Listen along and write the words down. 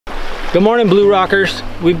Good morning, Blue Rockers.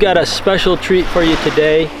 We've got a special treat for you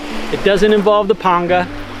today. It doesn't involve the panga,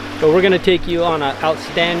 but we're gonna take you on an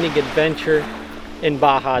outstanding adventure in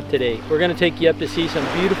Baja today. We're gonna take you up to see some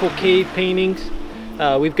beautiful cave paintings.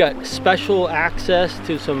 We've got special access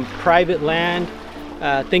to some private land.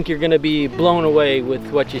 I think you're gonna be blown away with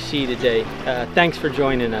what you see today. Thanks for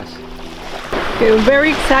joining us. Okay, we're very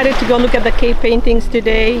excited to go look at the cave paintings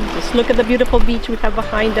today. Just look at the beautiful beach we have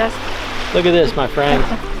behind us. Look at this, my friends.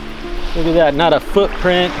 Look at that, not a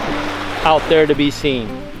footprint out there to be seen.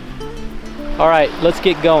 All right, let's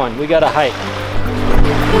get going. We got a hike.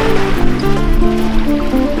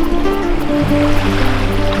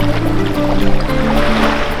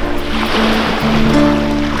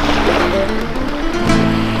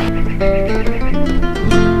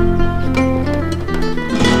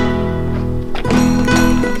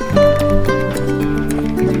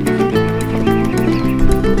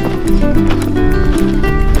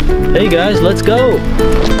 Hey guys, let's go!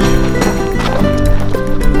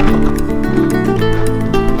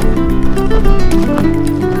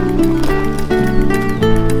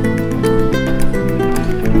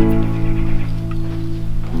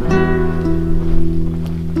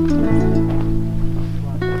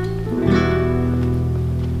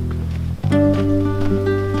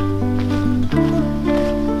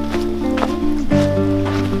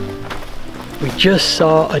 We just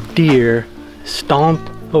saw a deer stomp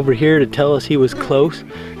over here to tell us he was close,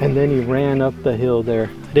 and then he ran up the hill there.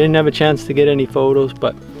 I didn't have a chance to get any photos,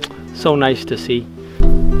 but so nice to see.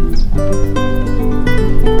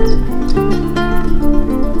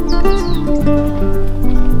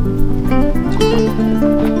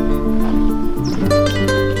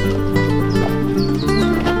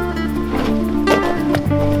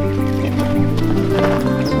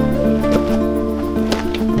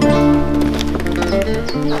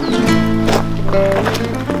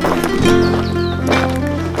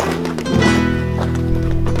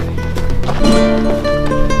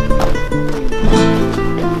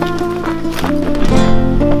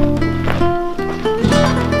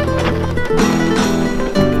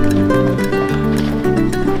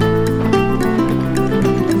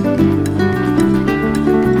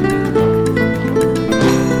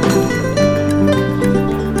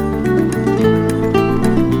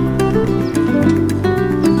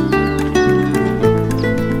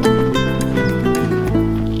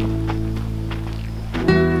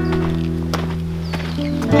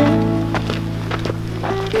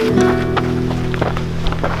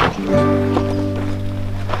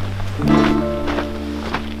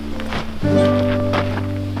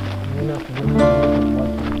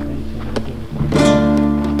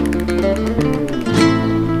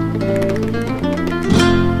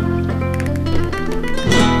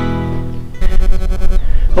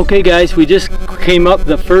 Okay guys, we just came up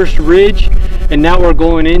the first ridge and now we're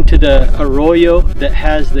going into the arroyo that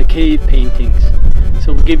has the cave paintings.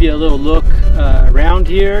 So we'll give you a little look around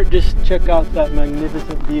here. Just check out that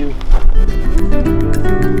magnificent view.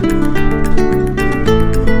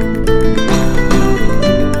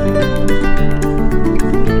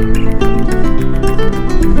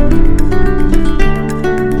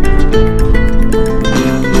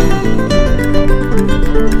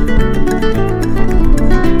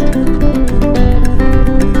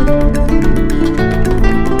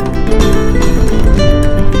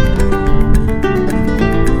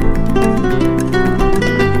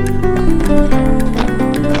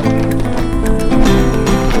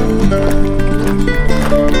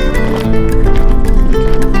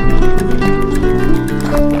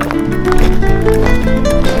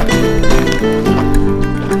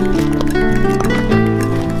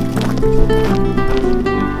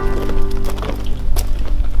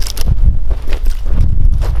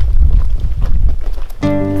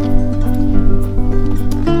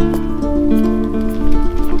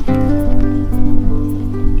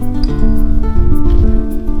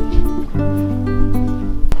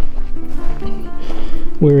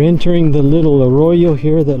 We're entering the little arroyo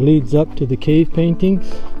here that leads up to the cave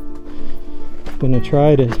paintings. I'm gonna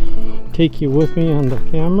try to take you with me on the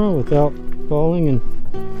camera without falling and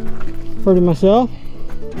hurting myself.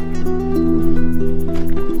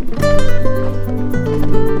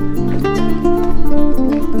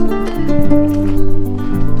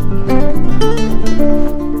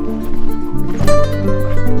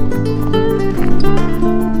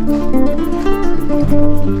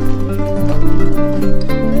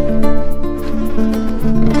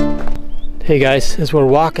 Hey guys, as we're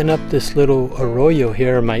walking up this little arroyo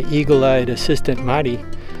here, my eagle-eyed assistant Mari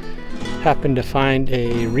happened to find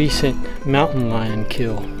a recent mountain lion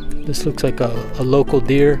kill. This looks like a local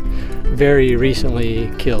deer. very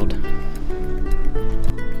recently killed.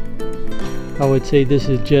 I would say this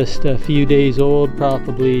is just a few days old,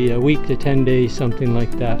 probably a week to 10 days, something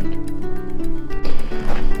like that.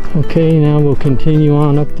 Okay, now we'll continue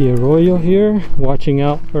on up the arroyo here, watching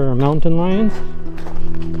out for mountain lions.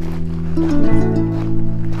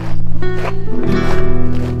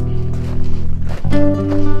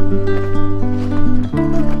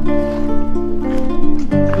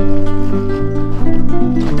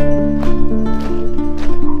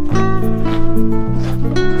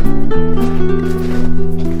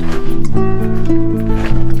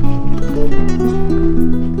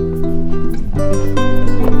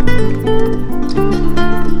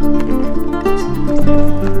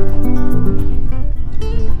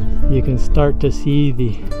 You can start to see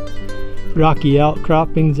the rocky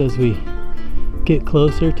outcroppings as we get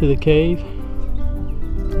closer to the cave.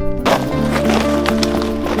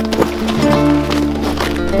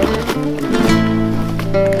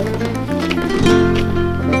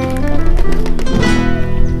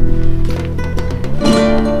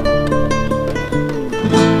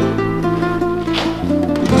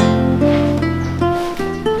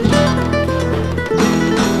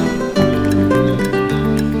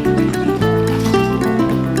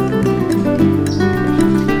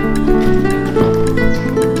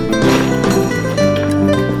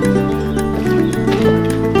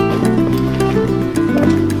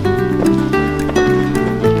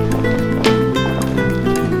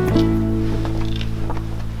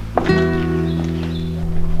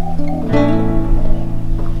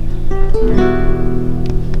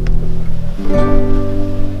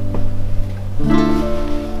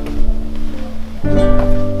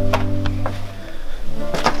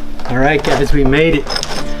 Alright guys, we made it.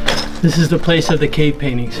 This is the place of the cave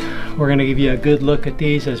paintings. We're going to give you a good look at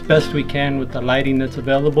these as best we can with the lighting that's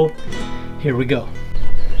available. Here we go.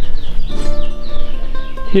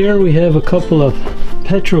 Here we have a couple of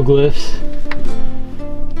petroglyphs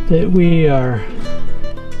that we are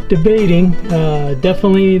debating.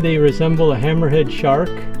 Definitely they resemble a hammerhead shark,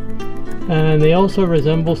 and they also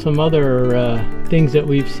resemble some other things that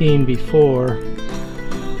we've seen before,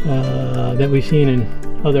 that we've seen in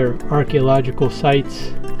other archaeological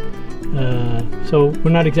sites. So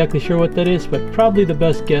we're not exactly sure what that is, but probably the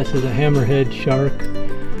best guess is a hammerhead shark.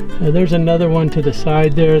 There's another one to the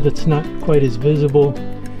side there that's not quite as visible,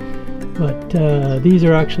 but these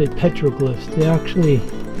are actually petroglyphs. They actually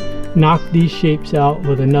knock these shapes out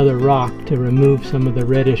with another rock to remove some of the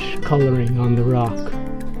reddish coloring on the rock.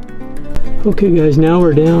 Okay guys, now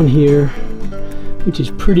we're down here, which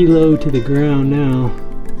is pretty low to the ground now,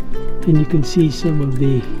 and you can see some of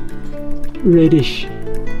the reddish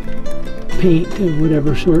paint of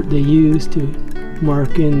whatever sort they use to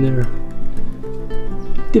mark in their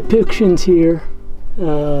depictions here.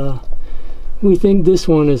 We think this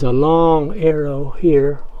one is a long arrow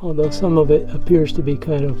here, although some of it appears to be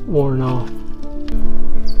kind of worn off.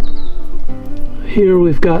 Here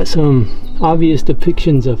we've got some obvious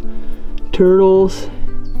depictions of turtles.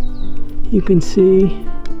 You can see.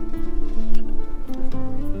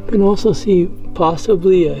 You can also see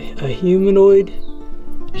possibly a humanoid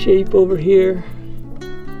shape over here.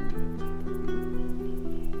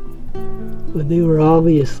 But they were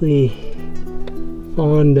obviously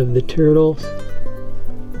fond of the turtles.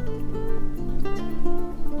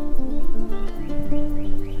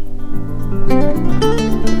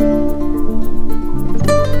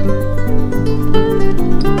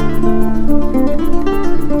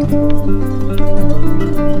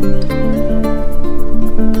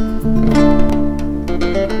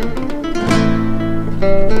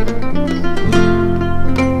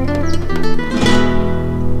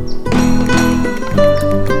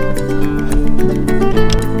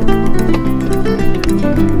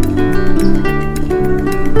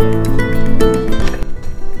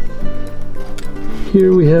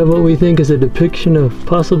 Here we have what we think is a depiction of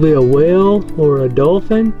possibly a whale or a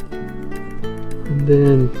dolphin. And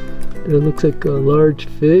then it looks like a large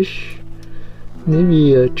fish,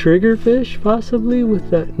 maybe a triggerfish possibly, with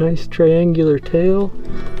that nice triangular tail.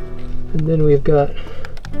 And then we've got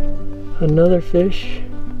another fish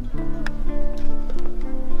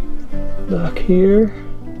back here.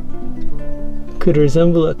 Could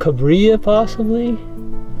resemble a cabrilla possibly.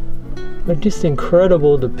 But just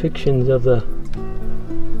incredible depictions of the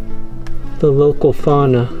local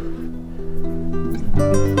fauna.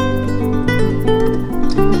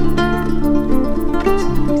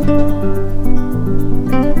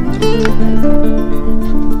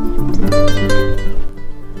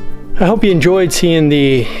 I hope you enjoyed seeing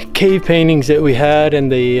the cave paintings that we had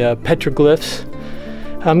and the petroglyphs.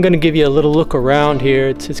 I'm gonna give you a little look around here.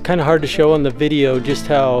 It's kind of hard to show on the video just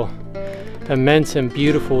how immense and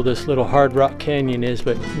beautiful this little hard rock canyon is,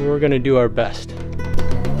 but we're gonna do our best.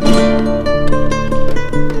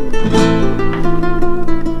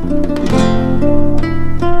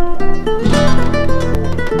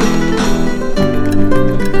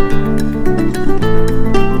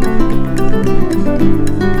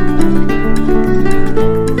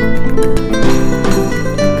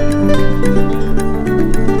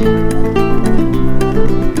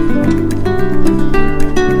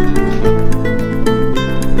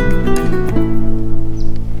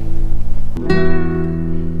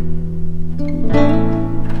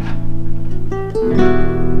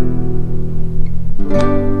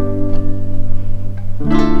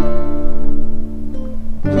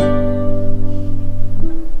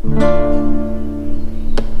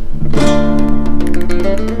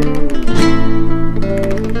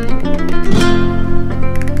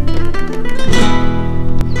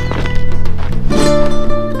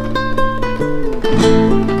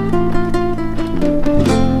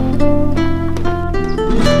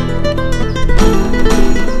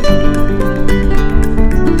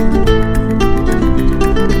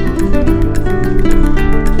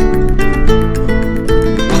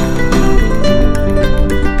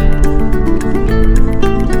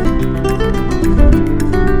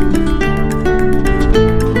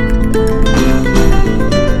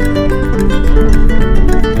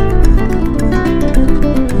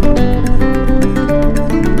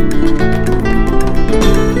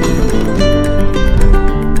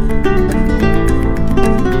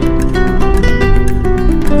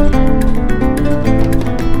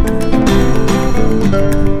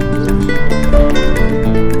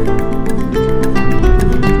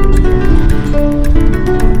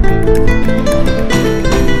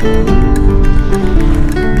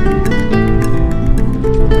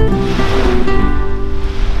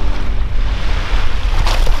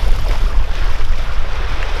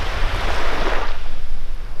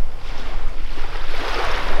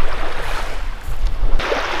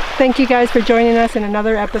 Thank you guys for joining us in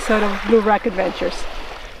another episode of Blue Rock Adventures.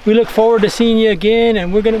 We look forward to seeing you again,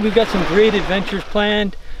 and we've got some great adventures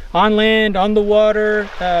planned on land, on the water,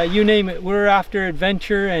 you name it. We're after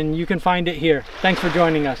adventure, and you can find it here. Thanks for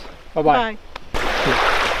joining us. Bye-bye.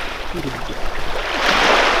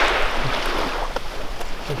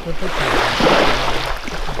 Bye.